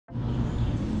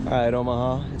Alright,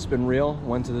 Omaha, it's been real.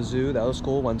 Went to the zoo, that was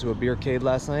cool. Went to a beercade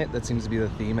last night. That seems to be the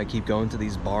theme. I keep going to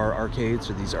these bar arcades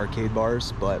or these arcade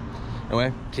bars. But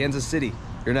anyway, Kansas City,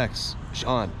 you're next.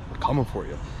 Sean, we're coming for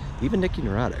you. Even Nikki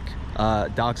Neurotic.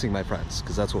 Doxing my friends,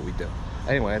 because that's what we do.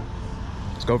 Anyway,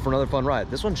 let's go for another fun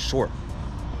ride. This one's short.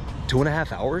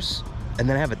 2.5 hours? And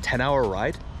then I have a 10-hour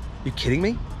ride? You kidding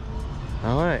me?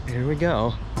 Alright, here we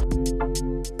go.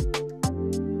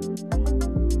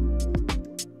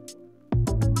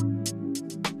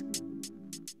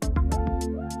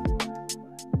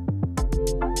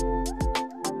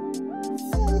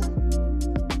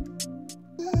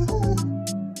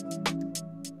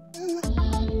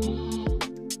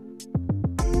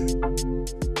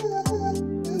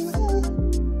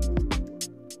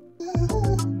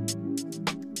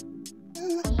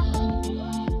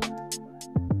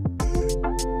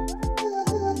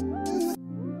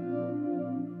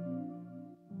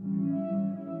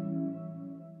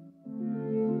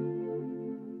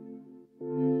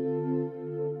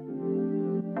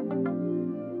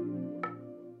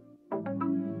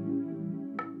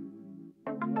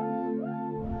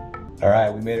 All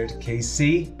right, we made it to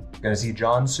KC. Gonna see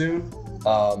John soon.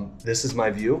 This is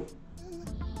my view.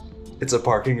 It's a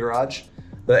parking garage.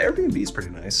 The Airbnb is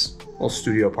pretty nice. Little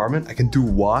studio apartment. I can do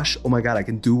wash. Oh my God, I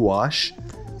can do wash.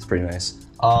 It's pretty nice.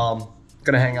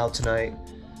 Gonna hang out tonight.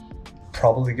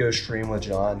 Probably go stream with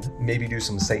John. Maybe do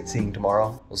some sightseeing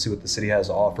tomorrow. We'll see what the city has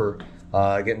to offer.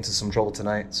 Get into some trouble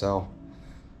tonight. So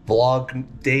vlog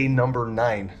day number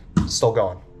 9, still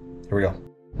going. Here we go.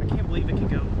 I can't believe it can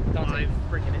go live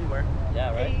freaking anywhere.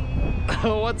 Yeah, right? Hey.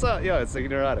 What's up? Yo, it's Nikki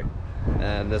Neurotic.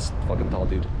 And this fucking tall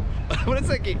dude. What is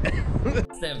Nikki?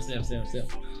 Sam.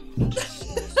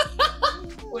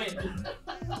 Wait.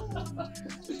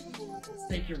 Let's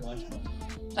take your watch phone.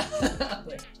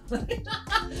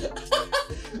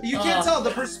 You can't tell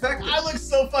the perspective. I look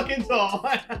so fucking tall.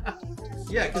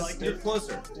 Yeah, because like you're it.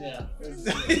 closer. Yeah.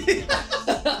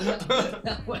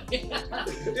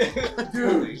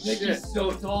 Dude, Nikki's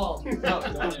so tall. No,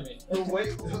 don't hit me.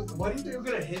 Wait, why do you think I'm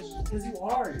gonna hit you? Because you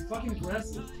are. You're fucking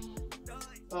aggressive.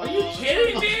 Are you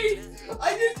kidding me?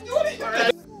 I didn't do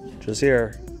anything. Just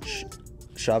here,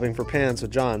 shopping for pants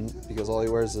with John because all he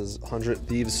wears is 100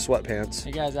 Thieves sweatpants.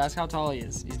 Hey guys, ask how tall he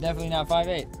is. He's definitely not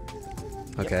 5'8".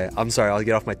 Okay, I'm sorry. I'll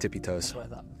get off my tippy toes. That's what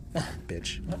I thought.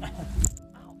 Bitch.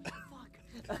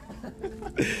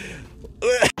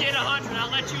 Get 100,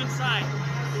 I'll let you inside.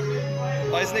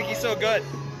 Why is Nikki so good?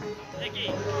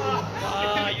 Nikki,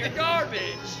 you're garbage.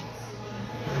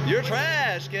 You're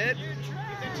trash, kid. You're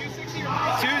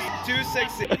trash.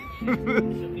 260. I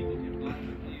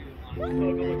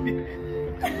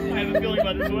have a feeling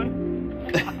about this one.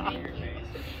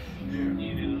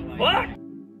 What?